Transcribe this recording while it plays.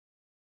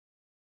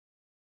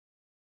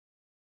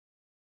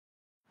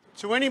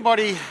To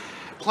anybody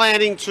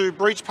planning to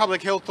breach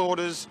public health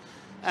orders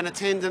and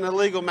attend an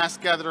illegal mass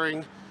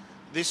gathering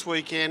this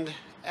weekend,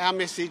 our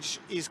message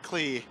is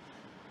clear: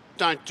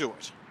 don't do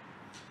it.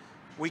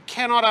 We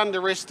cannot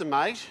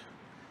underestimate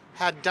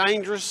how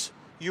dangerous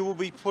you will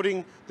be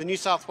putting the New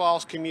South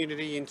Wales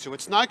community into.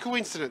 It's no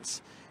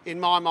coincidence in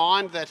my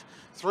mind that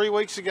 3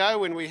 weeks ago,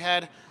 when we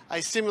had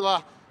a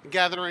similar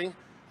gathering,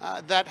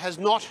 that has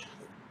not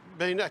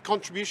been a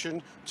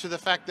contribution to the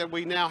fact that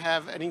we now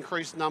have an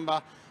increased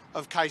number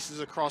of cases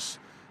across,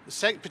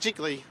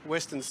 particularly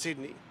Western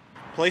Sydney.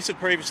 Police have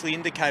previously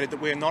indicated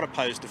that we are not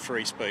opposed to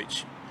free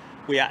speech.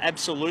 We are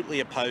absolutely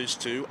opposed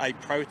to a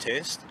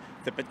protest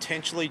that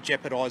potentially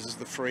jeopardises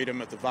the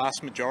freedom of the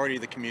vast majority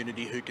of the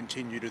community who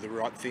continue to do the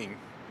right thing.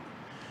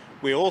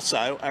 We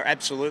also are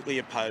absolutely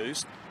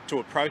opposed to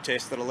a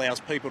protest that allows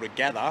people to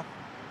gather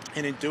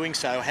and in doing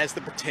so has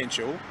the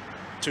potential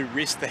to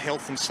risk the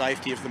health and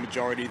safety of the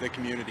majority of the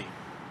community.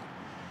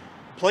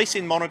 Police,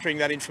 in monitoring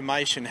that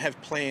information, have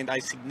planned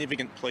a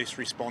significant police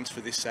response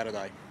for this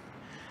Saturday.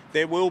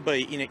 There will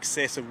be in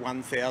excess of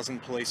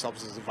 1,000 police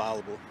officers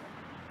available.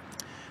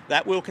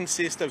 That will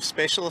consist of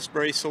specialist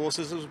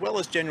resources as well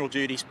as general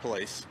duties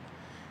police,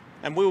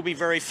 and we will be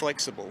very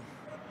flexible.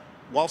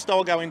 Whilst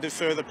I'll go into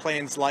further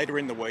plans later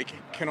in the week,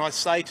 can I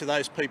say to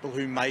those people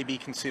who may be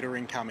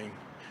considering coming,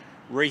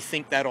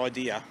 rethink that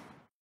idea.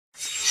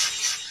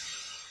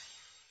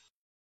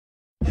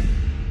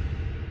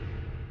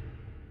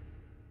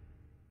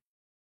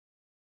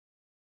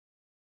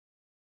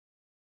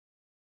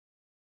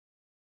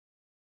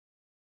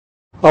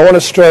 I want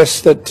to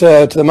stress that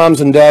to the mums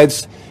and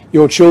dads,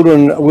 your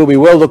children will be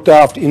well looked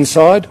after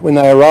inside when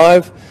they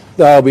arrive.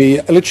 They'll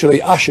be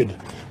literally ushered.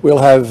 We'll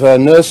have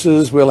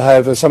nurses, we'll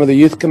have some of the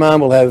youth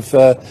command, we'll have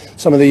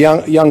some of the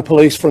young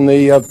police from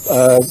the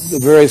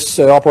various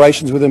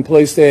operations within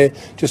police there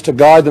just to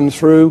guide them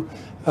through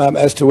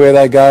as to where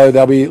they go.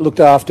 They'll be looked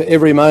after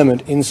every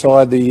moment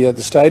inside the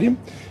stadium,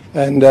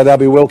 and they'll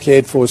be well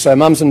cared for. So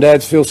mums and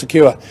dads feel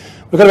secure.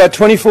 We've got about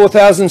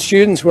 24,000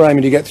 students we're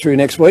aiming to get through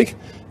next week.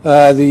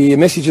 The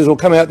messages will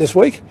come out this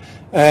week,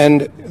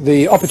 and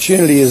the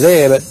opportunity is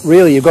there, but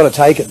really you've got to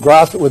take it,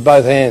 grasp it with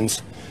both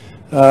hands.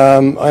 I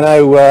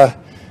know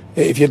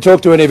if you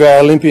talk to any of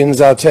our Olympians,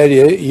 they'll tell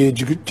you, you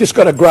just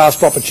got to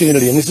grasp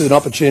opportunity, and this is an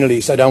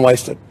opportunity, so don't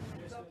waste it.